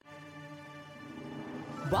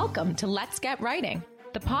Welcome to Let's Get Writing,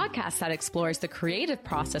 the podcast that explores the creative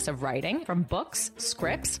process of writing, from books,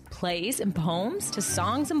 scripts, plays, and poems to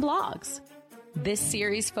songs and blogs. This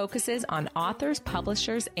series focuses on authors,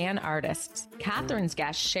 publishers, and artists. Catherine's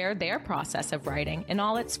guests share their process of writing in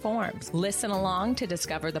all its forms. Listen along to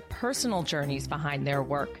discover the personal journeys behind their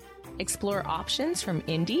work. Explore options from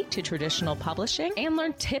indie to traditional publishing and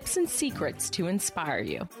learn tips and secrets to inspire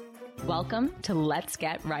you. Welcome to Let's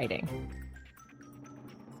Get Writing.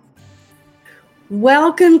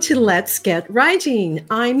 Welcome to Let's Get Writing.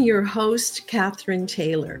 I'm your host, Catherine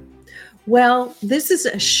Taylor. Well, this is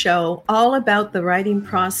a show all about the writing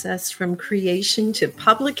process from creation to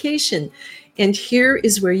publication. And here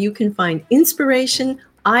is where you can find inspiration,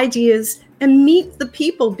 ideas, and meet the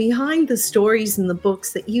people behind the stories in the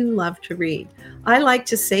books that you love to read. I like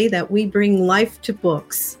to say that we bring life to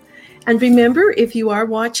books. And remember, if you are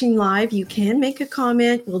watching live, you can make a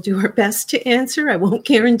comment. We'll do our best to answer. I won't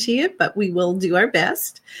guarantee it, but we will do our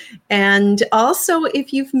best. And also,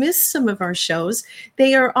 if you've missed some of our shows,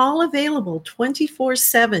 they are all available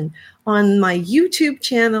 24/7 on my YouTube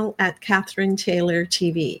channel at Catherine Taylor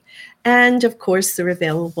TV. And of course, they're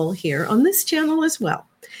available here on this channel as well.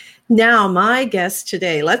 Now, my guest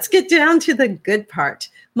today, let's get down to the good part.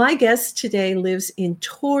 My guest today lives in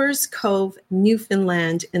Torres Cove,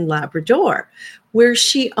 Newfoundland and Labrador, where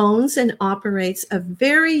she owns and operates a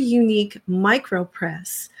very unique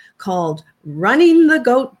micropress called Running the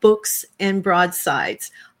Goat Books and Broadsides.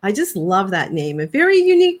 I just love that name. A very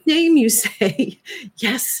unique name, you say.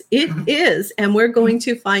 Yes, it is. And we're going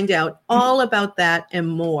to find out all about that and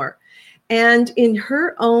more. And in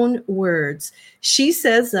her own words, she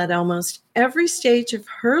says that almost every stage of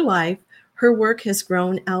her life, her work has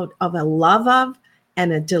grown out of a love of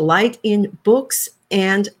and a delight in books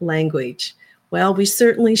and language. Well, we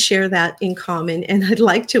certainly share that in common, and I'd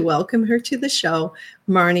like to welcome her to the show,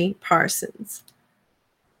 Marnie Parsons.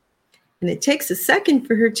 And it takes a second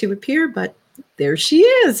for her to appear, but there she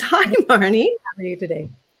is. Hi, Marnie. How are you today?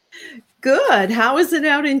 Good. How is it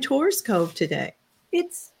out in Torres Cove today?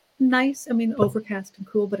 It's nice. I mean, overcast and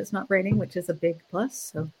cool, but it's not raining, which is a big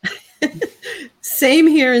plus. So. Same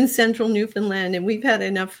here in central Newfoundland, and we've had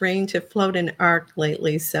enough rain to float an ark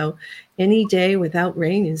lately. So any day without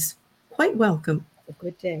rain is quite welcome. A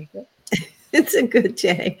good day. It's a good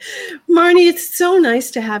day. Marnie, it's so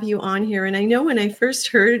nice to have you on here. And I know when I first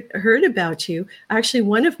heard about you, actually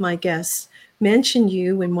one of my guests mentioned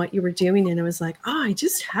you and what you were doing, and I was like, oh, I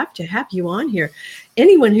just have to have you on here.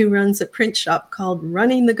 Anyone who runs a print shop called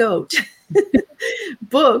Running the Goat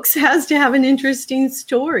Books has to have an interesting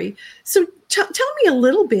story. So tell me a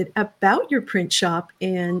little bit about your print shop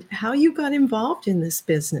and how you got involved in this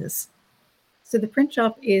business. So the print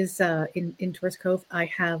shop is in Torres Cove. I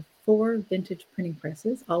have 4 vintage printing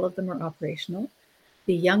presses. All of them are operational.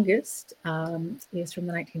 The youngest is from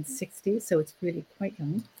the 1960s, so it's really quite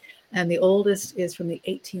young. And the oldest is from the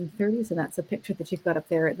 1830s, and that's a picture that you've got up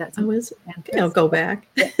there. That's a hand press. I'll go back.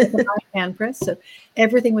 It's a hand press. So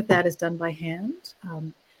everything with that is done by hand.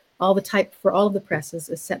 All the type for all of the presses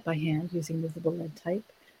is set by hand using movable lead type.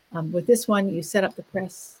 With this one, you set up the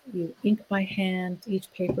press, you ink by hand. Each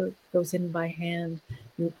paper goes in by hand.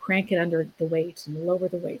 You crank it under the weight and lower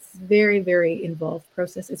the weight. It's a very, very involved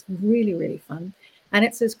process. It's really, really fun. And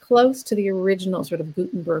it's as close to the original sort of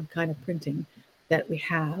Gutenberg kind of printing that we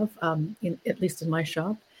have, at least in my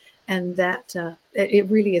shop, and that it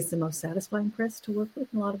really is the most satisfying press to work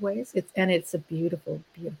with in a lot of ways. It's a beautiful,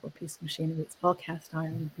 beautiful piece of machinery. It's all cast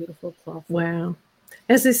iron, beautiful cloth. Wow.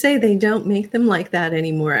 As I say, they don't make them like that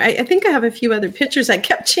anymore. I think I have a few other pictures. I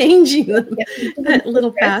kept changing them a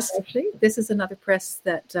little fast. Actually, this is another press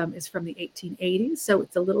that is from the 1880s, so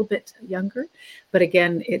it's a little bit younger. But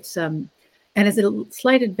again, it's and it's a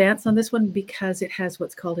slight advance on this one because it has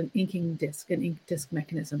what's called an inking disc, an ink disc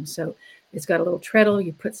mechanism. So it's got a little treadle.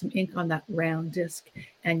 You put some ink on that round disc,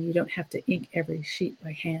 and you don't have to ink every sheet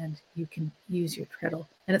by hand. You can use your treadle.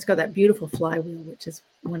 And it's got that beautiful flywheel, which is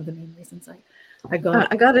one of the main reasons I got it.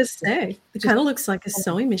 I got to say, it kind of looks like a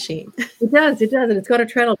sewing machine. It does. And it's got a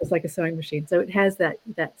treadle just like a sewing machine. So it has that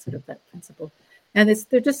sort of that principle. And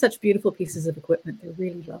they're just such beautiful pieces of equipment. They're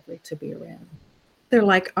really lovely to be around. They're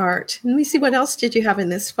like art. Let me see, what else did you have in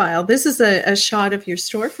this file? This is a shot of your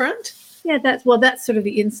storefront. Yeah, that's sort of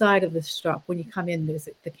the inside of the shop. When you come in, there's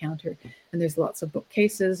the counter, and there's lots of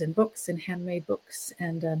bookcases and books and handmade books,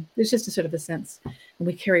 and there's just a sort of a sense. And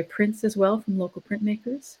we carry prints as well from local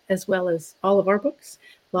printmakers, as well as all of our books,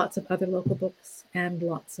 lots of other local books, and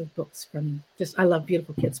lots of books from I love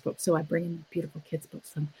beautiful kids books, so I bring in beautiful kids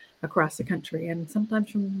books from across the country, and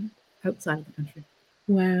sometimes from outside of the country.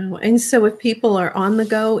 Wow. And so if people are on the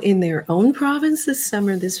go in their own province this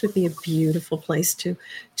summer, this would be a beautiful place to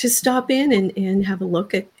stop in and have a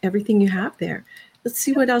look at everything you have there. Let's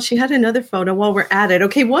see what else. You had another photo while we're at it.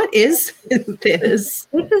 Okay, what is this?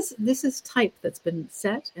 This is type that's been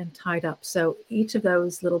set and tied up. So each of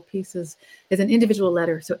those little pieces is an individual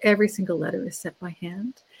letter. So every single letter is set by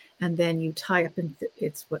hand. And then you tie up, and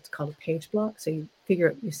it's what's called a page block. So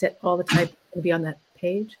you set all the type to be on that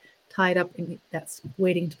page, tied up, and that's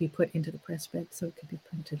waiting to be put into the press bed so it could be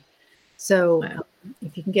printed. So Wow.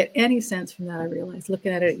 If you can get any sense from that, I realize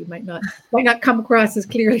looking at it, you might not come across as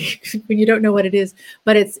clearly when you don't know what it is.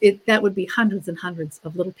 But that would be hundreds and hundreds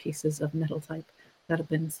of little pieces of metal type that have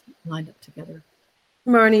been lined up together.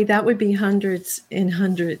 Marnie, that would be hundreds and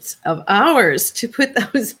hundreds of hours to put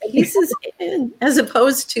those pieces in, as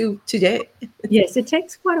opposed to today. Yes, it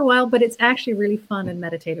takes quite a while, but it's actually really fun and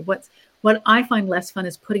meditative. What I find less fun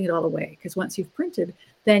is putting it all away, because once you've printed,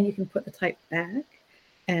 then you can put the type back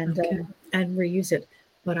and reuse it.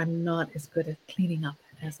 But I'm not as good at cleaning up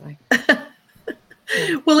as I.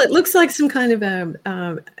 Well, it looks like some kind of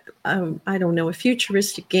I don't know, a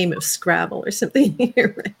futuristic game of Scrabble or something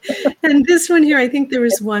here. And this one here, I think there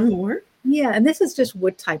was one more. Yeah, and this is just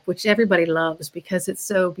wood type, which everybody loves because it's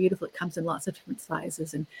so beautiful. It comes in lots of different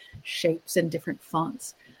sizes and shapes and different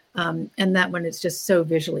fonts. And that one is just so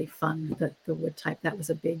visually fun, the wood type. That was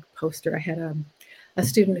a big poster. I had a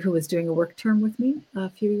student who was doing a work term with me a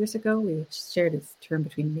few years ago. We shared his term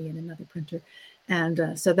between me and another printer.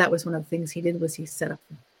 And so that was one of the things he did, was he set up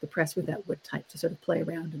the press with that wood type to sort of play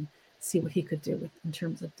around and see what he could do in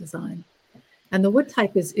terms of design. And the wood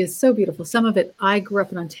type is so beautiful. Some of it, I grew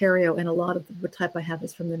up in Ontario, and a lot of the wood type I have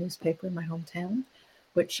is from the newspaper in my hometown,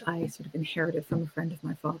 which I sort of inherited from a friend of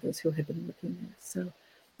my father's who had been working there. So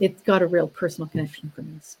it's got a real personal connection for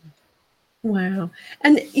me. So. Wow.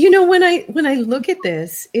 And you know, when I look at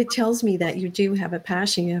this, it tells me that you do have a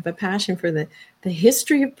passion. You have a passion for the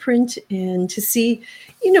history of print, and to see,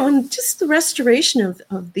 you know, and just the restoration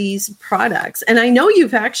of these products. And I know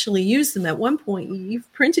you've actually used them at one point.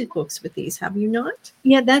 You've printed books with these, have you not?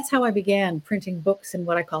 Yeah, that's how I began printing books, and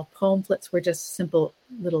what I call poemlets were just simple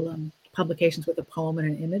little publications with a poem and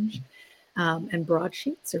an image, and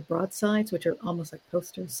broadsheets or broadsides, which are almost like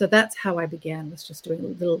posters. So that's how I began, was just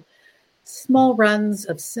doing little small runs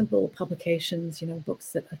of simple publications, you know,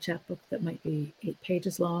 books, a chapbook that might be 8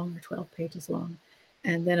 pages long or 12 pages long.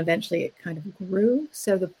 And then eventually it kind of grew.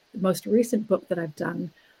 So the most recent book that I've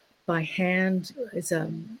done by hand is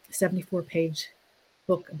a 74-page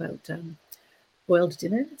book about boiled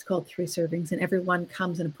dinner. It's called 3 Servings, and everyone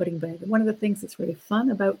comes in a pudding bag. And one of the things that's really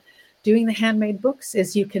fun about doing the handmade books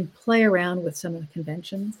is you can play around with some of the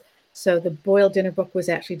conventions. So the boiled dinner book was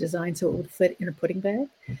actually designed so it would fit in a pudding bag.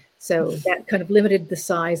 So that kind of limited the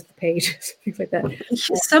size of the pages, things like that.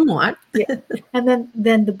 Somewhat. Yeah. And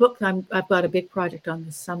then the book I've got a big project on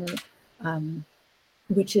this summer,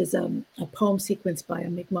 which is a poem sequence by a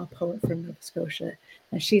Mi'kmaq poet from Nova Scotia.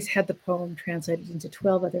 And she's had the poem translated into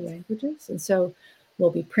 12 other languages. And so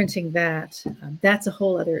we'll be printing that. That's a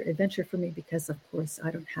whole other adventure for me because, of course,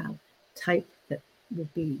 I don't have type that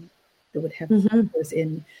would have those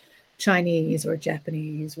in Chinese or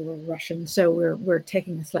Japanese or Russian. So we're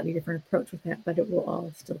taking a slightly different approach with that, but it will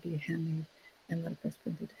all still be handmade and letterpress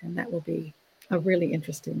printed. And that will be a really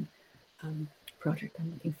interesting project.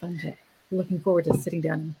 I'm looking forward to sitting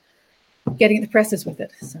down and getting at the presses with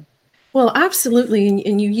it. So. Well, absolutely.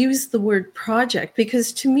 And you use the word project,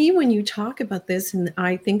 because to me, when you talk about this, and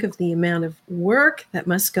I think of the amount of work that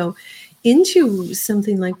must go into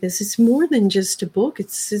something like this, it's more than just a book.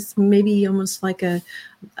 It's maybe almost like I'm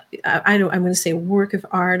going to say a work of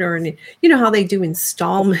art, or you know how they do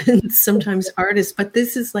installments, sometimes artists, but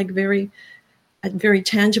this is like a very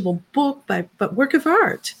tangible book, but work of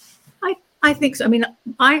art. I think so. I mean,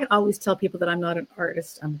 I always tell people that I'm not an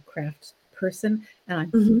artist, I'm a craft person, and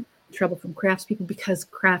I'm in trouble from craftspeople because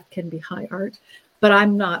craft can be high art, but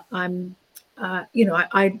I'm not.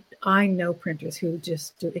 I know printers who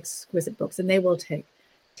just do exquisite books, and they will take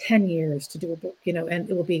 10 years to do a book, you know, and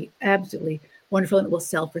it will be absolutely wonderful, and it will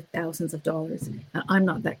sell for thousands of dollars. I'm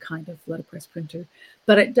not that kind of letterpress printer,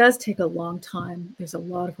 but it does take a long time. There's a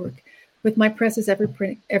lot of work. With my presses,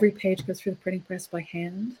 every page goes through the printing press by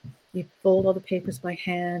hand. You fold all the papers by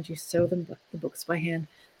hand. You sew the books by hand.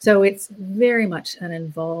 So it's very much an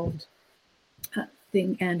involved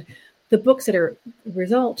thing. And the books that are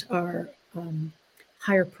result are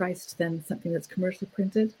higher priced than something that's commercially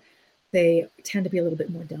printed. They tend to be a little bit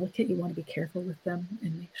more delicate. You want to be careful with them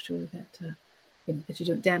and make sure that that you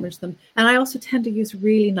don't damage them. And I also tend to use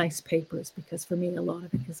really nice papers because for me, a lot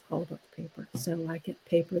of it is all about the paper. So I get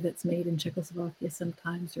paper that's made in Czechoslovakia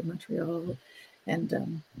sometimes, or Montreal. And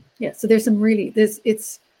so there's some really,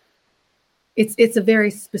 it's a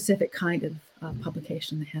very specific kind of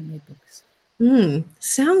publication, the handmade books.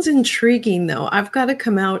 Sounds intriguing, though. I've got to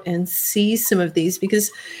come out and see some of these,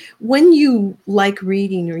 because when you like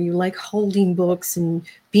reading or you like holding books and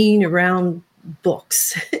being around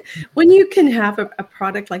books, when you can have a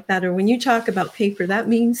product like that, or when you talk about paper, that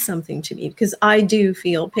means something to me, because I do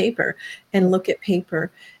feel paper and look at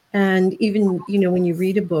paper. And even, when you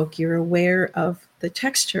read a book, you're aware of the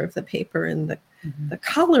texture of the paper and the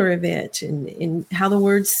color of it and how the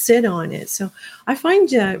words sit on it. So I find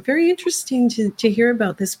very interesting to hear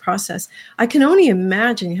about this process. I can only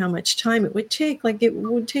imagine how much time it would take. Like, it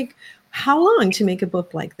would take how long to make a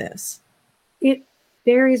book like this? It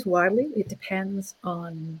varies widely. It depends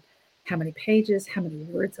on how many pages, how many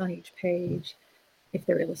words on each page, if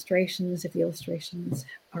they're illustrations, if the illustrations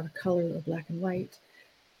are color or black and white.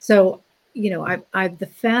 So, the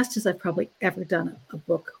fastest I've probably ever done a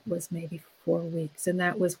book was maybe 4 weeks, and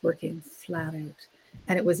that was working flat out.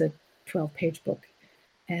 And it was a 12-page book.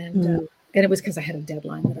 And it was because I had a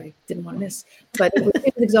deadline that I didn't want to miss. But it was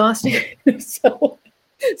exhausting. So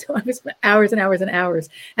I was hours and hours and hours.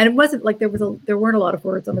 And it wasn't like there weren't a lot of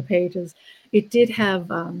words on the pages. It did have,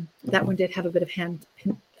 that one did have a bit of hand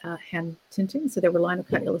tinting. So there were lino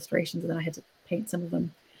cut illustrations, and then I had to paint some of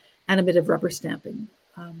them, and a bit of rubber stamping.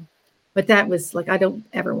 But that was like, I don't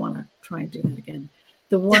ever want to try and do that again.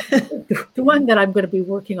 The one that I'm going to be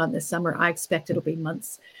working on this summer, I expect it'll be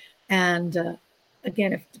months. And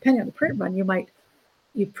again, depending on the print run,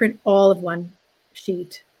 you print all of one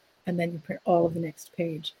sheet, and then you print all of the next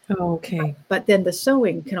page. Oh, okay. But then the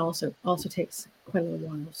sewing can also takes quite a little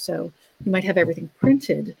while. So you might have everything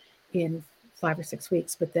printed in 5 or 6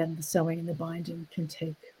 weeks, but then the sewing and the binding can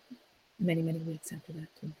take many, many weeks after that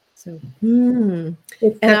too. So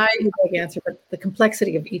it's a big answer, but the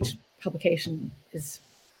complexity of each publication is,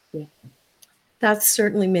 that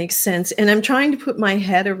certainly makes sense. And I'm trying to put my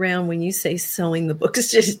head around when you say sewing the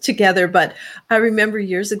books together. But I remember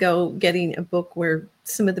years ago getting a book where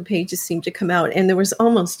some of the pages seemed to come out, and there was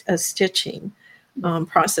almost a stitching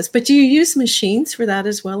process. But do you use machines for that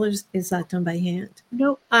as well, or is that done by hand?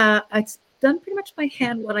 No, it's done pretty much by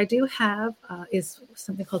hand. What I do have is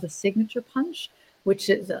something called a signature punch, which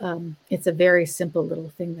is it's a very simple little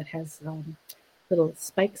thing that has little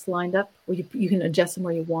spikes lined up where you can adjust them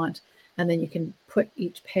where you want, and then you can put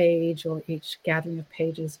each page or each gathering of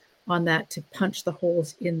pages on that to punch the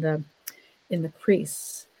holes in the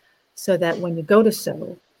crease, so that when you go to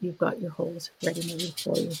sew, you've got your holes ready made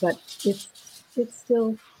for you. But it's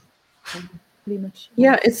still pretty much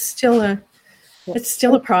it's still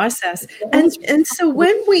a process. And so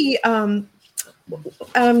when we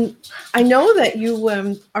I know that you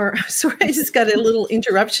are, sorry, I just got a little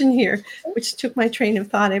interruption here, which took my train of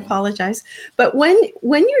thought. I apologize. But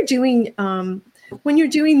when you're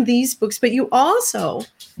doing these books, but you also,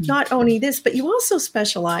 not only this, but you also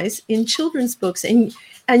specialize in children's books, and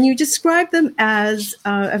you describe them as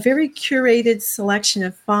a very curated selection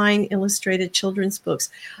of fine illustrated children's books.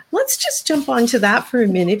 Let's just jump onto that for a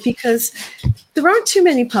minute, because there aren't too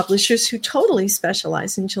many publishers who totally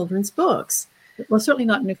specialize in children's books. Well, certainly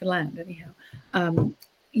not in Newfoundland, anyhow.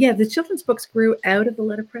 The children's books grew out of the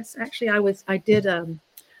letterpress. Actually, I did a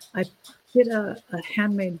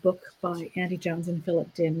handmade book by Andy Jones and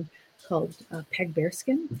Philip Din called Peg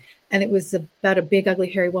Bearskin, and it was about a big, ugly,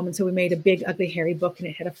 hairy woman. So we made a big, ugly, hairy book, and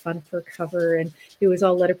it had a fun fur cover, and it was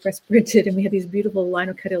all letterpress printed, and we had these beautiful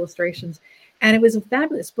lino cut illustrations, and it was a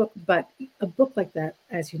fabulous book. But a book like that,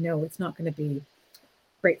 as you know, it's not going to be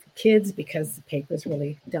great for kids because the paper is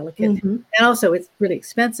really delicate, and also it's really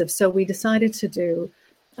expensive. So we decided to do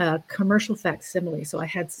a commercial facsimile. So I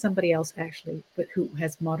had somebody else actually, but who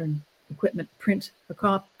has modern equipment, print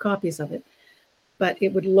copies of it, but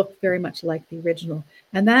it would look very much like the original.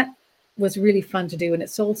 And that was really fun to do, and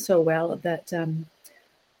it sold so well that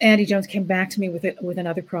Andy Jones came back to me with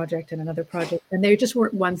another project, and they just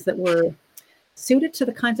weren't ones that were suited to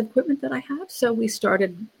the kinds of equipment that I have. So we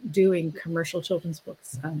started doing commercial children's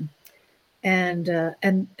books, and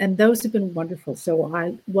those have been wonderful. So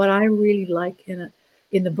what I really like in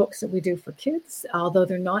the books that we do for kids, although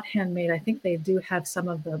they're not handmade, I think they do have some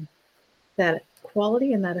of that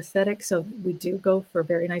quality and that aesthetic. So we do go for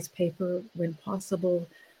very nice paper when possible.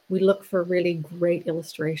 We look for really great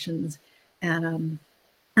illustrations, and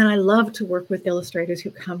I love to work with illustrators who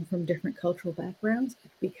come from different cultural backgrounds,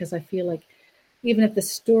 because I feel like even if the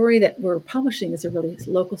story that we're publishing is a really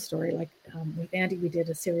local story, like with Andy, we did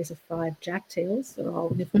a series of 5 Jack Tales. They're all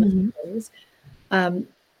Newfoundland stories.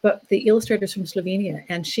 But the illustrator's from Slovenia,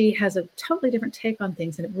 and she has a totally different take on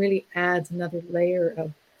things, and it really adds another layer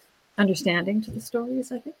of understanding to the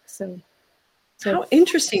stories, I think. So how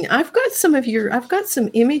interesting. I've got some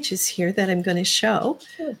images here that I'm going to show.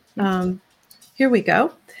 Sure. Here we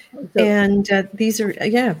go. And these are,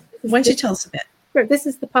 why don't you tell us a bit? Sure. This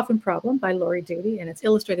is The Puffin Problem by Laurie Doody, and it's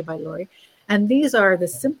illustrated by Laurie. And these are the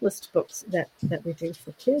simplest books that we do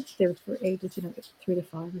for kids. They're for ages, 3 to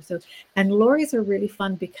 5 or so. And Laurie's are really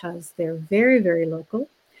fun because they're very, very local.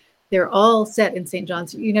 They're all set in St.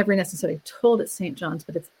 John's. You never necessarily told it's St. John's,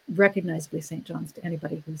 but it's recognizably St. John's to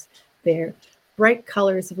anybody who's there. Bright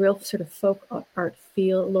colors, real sort of folk art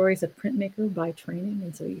feel. Laurie's a printmaker by training,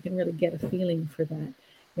 and so you can really get a feeling for that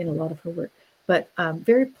in a lot of her work. But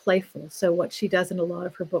very playful. So what she does in a lot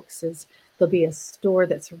of her books is there'll be a store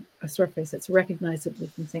face that's recognizable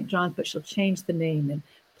from St. John's, but she'll change the name and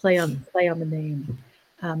play on the name.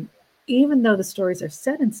 Even though the stories are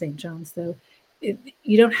set in St. John's, though, it's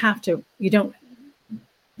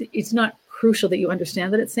not crucial that you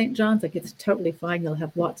understand that it's St. John's. Like, it's totally fine. You'll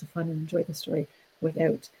have lots of fun and enjoy the story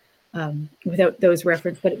without those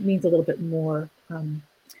references, but it means a little bit more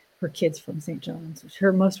for kids from St. John's.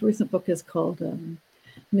 Her most recent book is called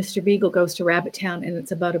Mr. Beagle Goes to Rabbit Town, and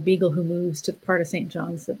it's about a beagle who moves to the part of St.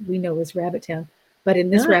 John's that we know as Rabbit Town. But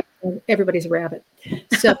in this rabbit town, everybody's a rabbit.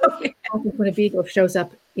 So when a beagle shows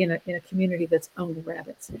up in a community that's owned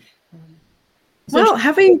rabbits.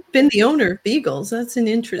 Having been the owner of beagles, that's an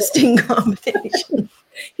interesting combination.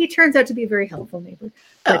 He turns out to be a very helpful neighbor.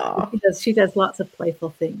 But she does lots of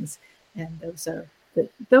playful things, and those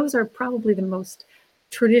are probably the most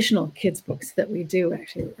traditional kids books that we do,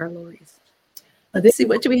 actually, are Laurie's. Let's see,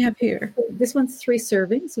 what do we have here? This one's 3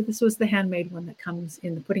 servings. So this was the handmade one that comes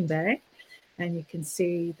in the pudding bag. And you can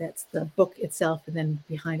see that's the book itself, and then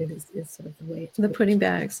behind it is sort of the way it's the pudding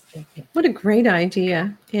bags. Yeah. What a great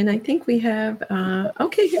idea. And I think we have, a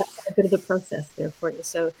bit of the process there for you.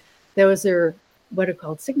 So those are what are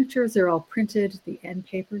called signatures. They're all printed. The end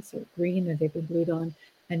papers are green and they've been glued on.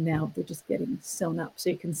 And now they're just getting sewn up. So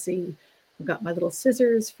you can see I've got my little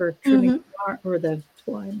scissors for trimming the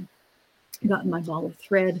twine. I got my ball of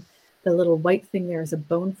thread. The little white thing there is a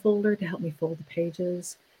bone folder to help me fold the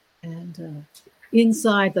pages. And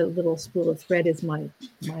inside the little spool of thread is my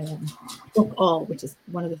book awl, which is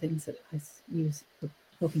one of the things that I use for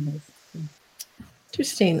booking those.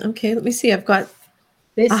 Interesting. Okay, let me see. I've got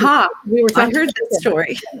this. I heard that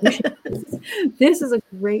story. This is a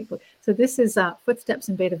great book. So this is Footsteps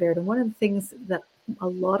in Beta Verde. And one of the things that a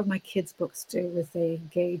lot of my kids' books do is they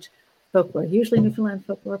engage folklore, usually Newfoundland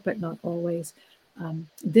folklore, but not always.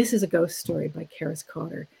 This is a ghost story by Karis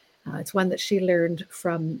Cotter. It's one that she learned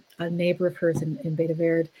from a neighbor of hers in Beta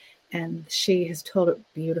Verde, and she has told it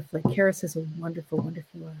beautifully. Karis is a wonderful,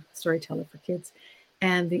 wonderful storyteller for kids.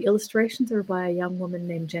 And the illustrations are by a young woman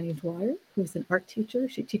named Jenny Dwyer, who's an art teacher.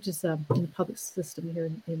 She teaches in the public system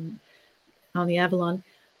here on the Avalon.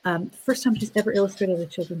 First time she's ever illustrated a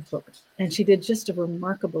children's book. And she did just a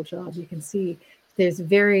remarkable job. You can see there's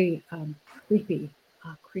very creepy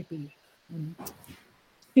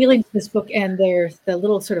feeling to this book, and there's the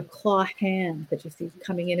little sort of claw hand that you see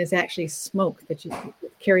coming in is actually smoke that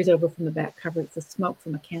carries over from the back cover. It's the smoke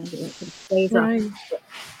from a candle. It plays off.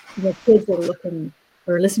 The kids are looking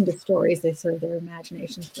or listening to stories. They sort of their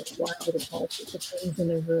imaginations get wild and all sorts of things in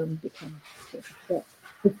their room become. Beautiful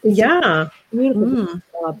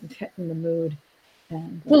job protecting the mood.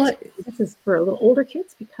 And this is for a little older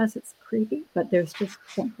kids because it's creepy, but there's just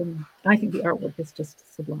something. I think the artwork is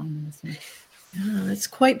just sublime in this one. Oh, it's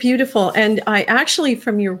quite beautiful. And I actually,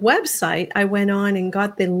 from your website, I went on and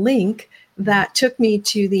got the link that took me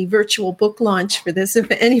to the virtual book launch for this. If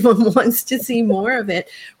anyone wants to see more of it,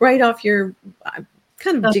 right off your,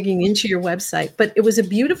 kind of digging into your website. But it was a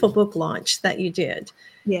beautiful book launch that you did.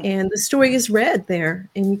 Yeah. And the story is read there,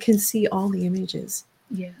 and you can see all the images.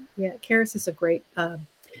 Yeah. Karis is a great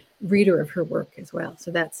reader of her work as well.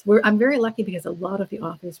 So I'm very lucky because a lot of the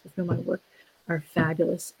authors with whom I work are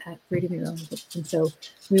fabulous at reading their own books. And so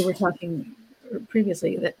we were talking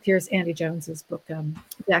previously that here's Andy Jones's book,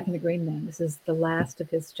 Jack and the Green Man. This is the last of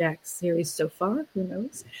his Jack series so far. Who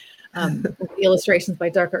knows? The illustrations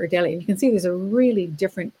by Darka Ardeli. And you can see there's a really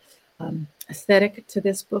different aesthetic to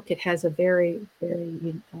this book. It has a very, very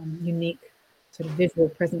unique sort of visual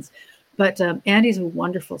presence. But Andy's a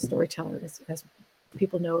wonderful storyteller, as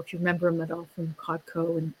people know, if you remember him at all from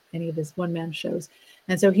Codco and any of his one-man shows.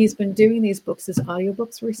 And so he's been doing these books as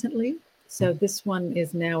audiobooks recently. So this one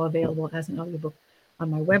is now available as an audiobook on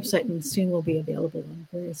my website, and soon will be available on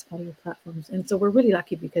various audio platforms. And so we're really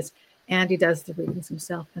lucky because Andy does the readings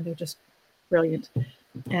himself, and they're just brilliant.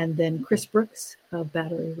 And then Chris Brooks of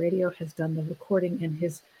Battery Radio has done the recording, and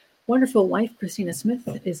his wonderful wife, Christina Smith,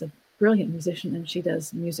 is a brilliant musician, and she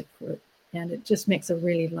does music for it. And it just makes a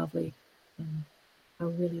really lovely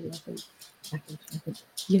package, I think.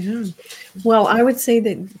 Yeah. Well, I would say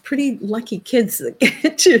that pretty lucky kids that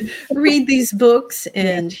get to read these books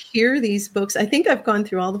and hear these books. I think I've gone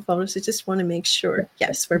through all the photos. I just want to make sure.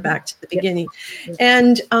 Yes, we're back to the beginning. Yeah.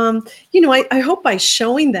 And, I hope by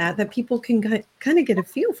showing that people can kind of get a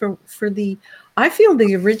feel for the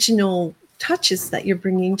original touches that you're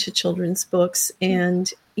bringing to children's books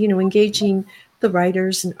and, engaging the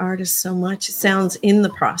writers and artists so much. It sounds in the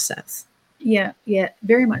process. Yeah,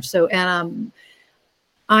 very much so. And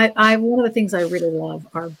I one of the things I really love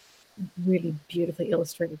are really beautifully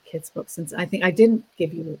illustrated kids' books. And I think I didn't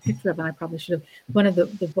give you a picture of it. I probably should have. One of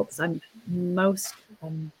the books I'm most,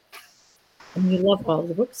 and you love all of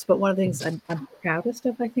the books, but one of the things I'm proudest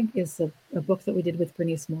of, I think, is a book that we did with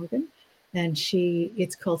Bernice Morgan. And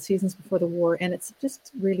it's called Seasons Before the War. And it's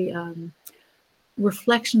just really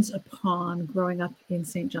reflections upon growing up in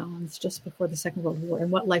St. John's just before the Second World War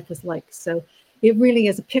and what life was like. So it really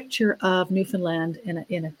is a picture of Newfoundland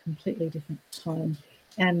in a completely different time.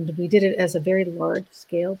 And we did it as a very large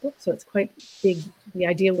scale book. So it's quite big. The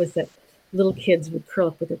idea was that little kids would curl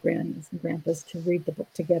up with their grannies and grandpas to read the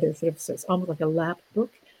book together. So it's almost like a lap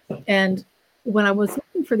book. And when I was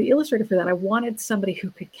looking for the illustrator for that, I wanted somebody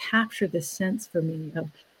who could capture this sense for me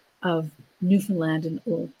of Newfoundland in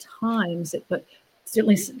old times, but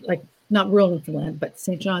certainly like not rural Newfoundland, but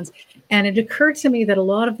St. John's. And it occurred to me that a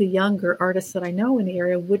lot of the younger artists that I know in the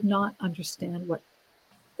area would not understand what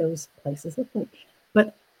those places look like.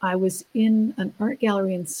 But I was in an art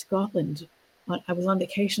gallery in Scotland. I was on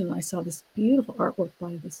vacation and I saw this beautiful artwork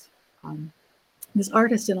by this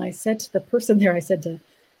artist. And I said to the person there,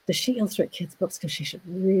 does she illustrate kids' books? Because she should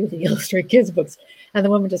really illustrate kids' books. And the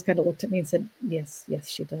woman just kind of looked at me and said, yes,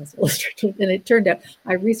 she does illustrate. And it turned out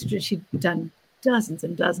I researched it. She'd done dozens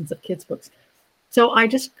and dozens of kids' books. So I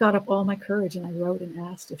just got up all my courage and I wrote and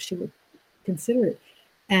asked if she would consider it.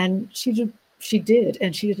 And she did.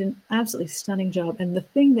 And she did an absolutely stunning job. And the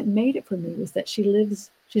thing that made it for me was that she's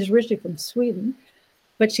originally from Sweden,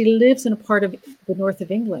 but she lives in a part of the north of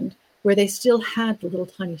England where they still had the little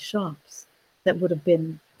tiny shops that would have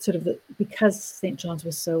been sort of because St. John's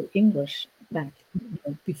was so English back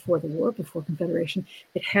before the war, before Confederation,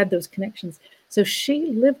 it had those connections. So she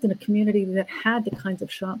lived in a community that had the kinds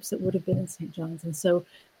of shops that would have been in St. John's. And so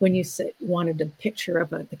when you wanted a picture of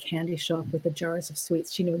the candy shop with the jars of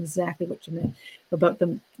sweets, she knew exactly what you meant about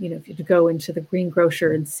them. If you go into the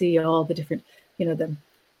greengrocer and see all the different, the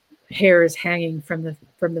hairs hanging from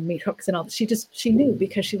the meat hooks and all that, she knew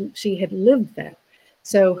because she had lived that.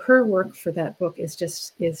 So her work for that book is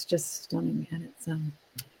just stunning, and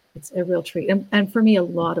it's a real treat. And for me, a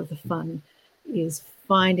lot of the fun is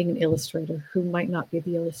finding an illustrator who might not be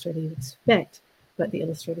the illustrator you expect, but the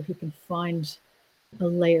illustrator who can find a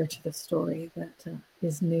layer to the story that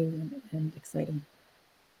is new and exciting.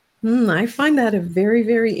 I find that a very,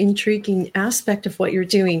 very intriguing aspect of what you're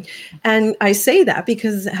doing. And I say that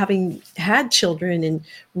because having had children and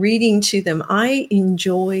reading to them, I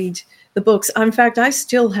enjoyed the books. In fact, I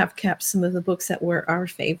still have kept some of the books that were our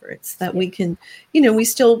favorites that we can, we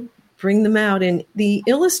still bring them out. And the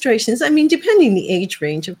illustrations, depending the age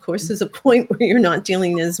range, of course, there's a point where you're not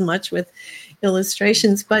dealing as much with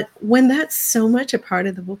illustrations. But when that's so much a part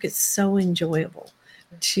of the book, it's so enjoyable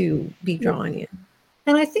to be drawn in.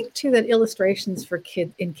 And I think, too, that illustrations for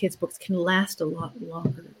kids' books can last a lot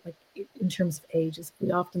longer, like in terms of ages.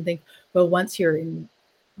 We often think, well, once you're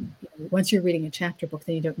reading a chapter book,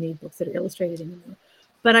 then you don't need books that are illustrated anymore.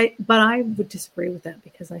 But I would disagree with that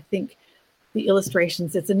because I think the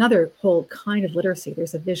illustrations, it's another whole kind of literacy.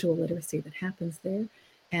 There's a visual literacy that happens there.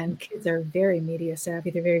 And kids are very media savvy.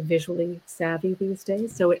 They're very visually savvy these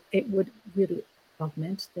days. So it would really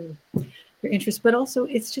augment their interest. But also,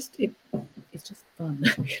 it's just fun.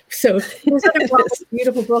 So there's nothing wrong with a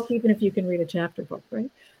beautiful book, even if you can read a chapter book,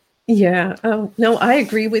 right? Yeah. Oh, no, I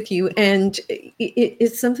agree with you. And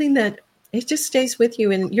it's something that it just stays with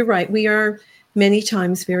you. And you're right. We are many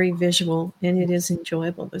times very visual and it is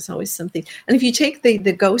enjoyable. There's always something. And if you take the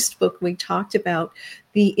ghost book we talked about,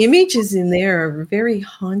 the images in there are very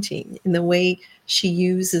haunting in the way she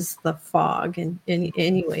uses the fog. And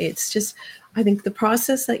anyway, it's just, I think the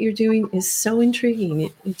process that you're doing is so intriguing.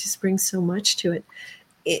 It just brings so much to it.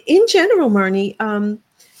 In general, Marnie,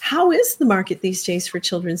 how is the market these days for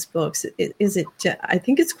children's books? Is it? I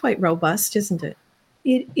think it's quite robust, isn't it?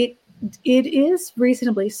 It is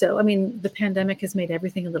reasonably so. I mean, the pandemic has made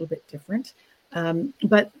everything a little bit different,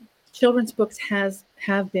 but children's books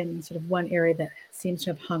have been sort of one area that seems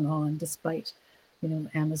to have hung on despite,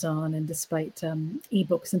 Amazon and despite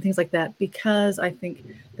ebooks and things like that, because I think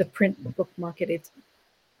the print book market,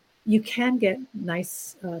 you can get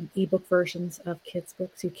nice ebook versions of kids'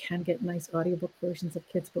 books. You can get nice audiobook versions of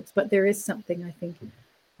kids' books, but there is something, I think,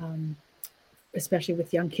 especially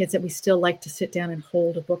with young kids, that we still like to sit down and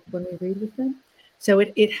hold a book when we read with them. So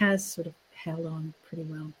it has sort of held on pretty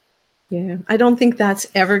well. Yeah, I don't think that's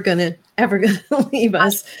ever gonna leave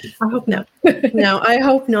us. I hope not. No, I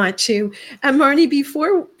hope not too. And Marnie,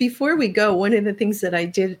 before we go, one of the things that I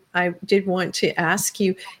did want to ask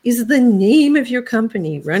you is the name of your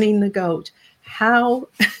company, Running the Goat. Where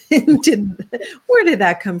did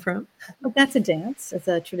that come from? Well, that's a dance. It's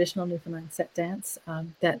a traditional Newfoundland set dance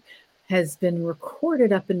that has been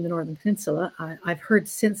recorded up in the Northern Peninsula. I've heard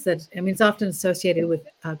since that. I mean, it's often associated with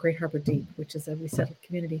Great Harbor Deep, which is a resettled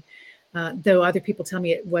community. Though other people tell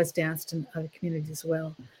me it was danced in other communities as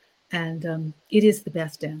well, and it is the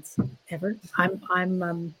best dance ever.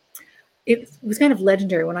 It was kind of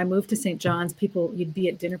legendary when I moved to St. John's. You'd be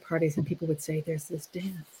at dinner parties and people would say, "There's this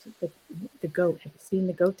dance, the goat. Have you seen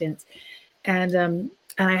the goat dance?" And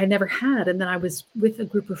I had never had. And then I was with a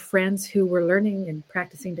group of friends who were learning and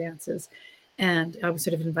practicing dances, and I was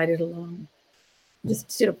sort of invited along.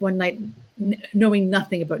 Just stood up one night knowing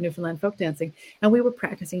nothing about Newfoundland folk dancing. And we were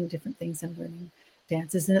practicing different things and learning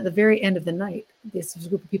dances. And at the very end of the night, this was a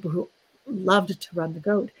group of people who loved to run the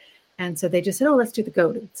goat. And so they just said, "Oh, let's do the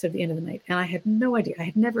goat." It's at the end of the night. And I had no idea. I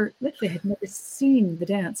had never seen the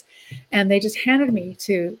dance. And they just handed me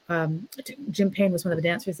to Jim Payne was one of the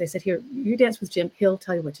dancers. They said, "Here, you dance with Jim. He'll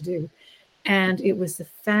tell you what to do." And it was the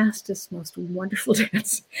fastest, most wonderful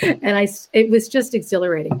dance. And it was just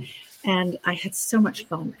exhilarating. And I had so much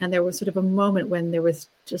fun. And there was sort of a moment when there was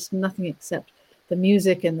just nothing except the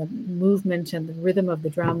music and the movement and the rhythm of the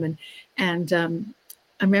drum. And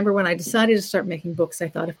I remember when I decided to start making books, I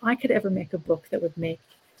thought if I could ever make a book that would make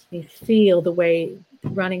me feel the way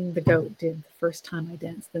Running the Goat did the first time I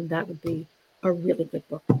danced, then that would be a really good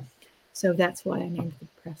book. So that's why I named the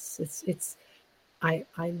press.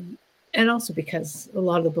 And also because a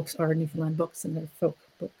lot of the books are Newfoundland books and they're folk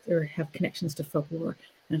books or have connections to folklore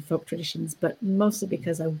and folk traditions, but mostly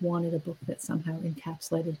because I wanted a book that somehow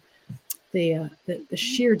encapsulated the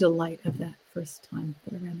sheer delight of that first time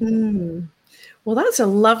that I ran the book. Well, that's a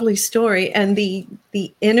lovely story, and the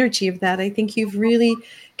energy of that, I think you've really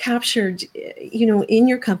captured, in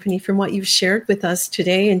your company from what you've shared with us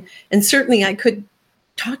today, and certainly I could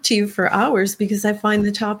talk to you for hours because I find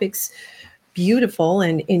the topics beautiful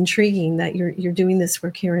and intriguing that you're doing this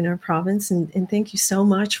work here in our province, and thank you so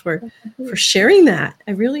much for sharing that.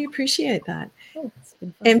 I really appreciate that.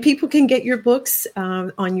 And people can get your books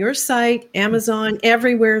on your site, Amazon,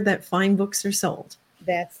 everywhere that fine books are sold.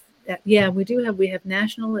 Yeah, we have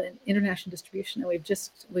national and international distribution, and I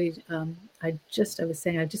just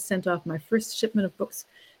sent off my first shipment of books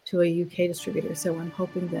to a UK distributor, so I'm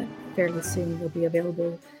hoping that fairly soon they'll be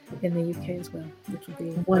available in the UK as well, which would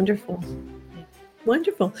be wonderful.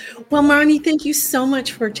 Wonderful. Well, Marnie, thank you so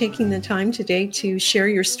much for taking the time today to share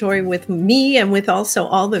your story with me and with also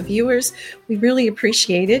all the viewers. We really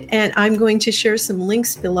appreciate it. And I'm going to share some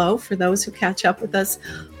links below for those who catch up with us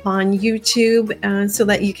on YouTube so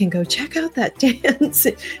that you can go check out that dance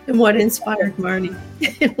and what inspired Marnie.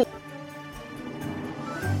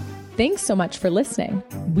 Thanks so much for listening.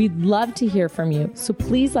 We'd love to hear from you, so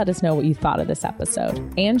please let us know what you thought of this episode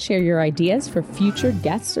and share your ideas for future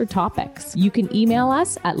guests or topics. You can email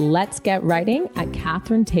us at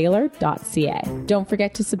letsgetwriting@catherinetaylor.ca. Don't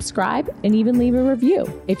forget to subscribe and even leave a review.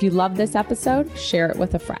 If you love this episode, share it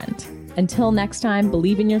with a friend. Until next time,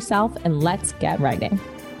 believe in yourself and let's get writing.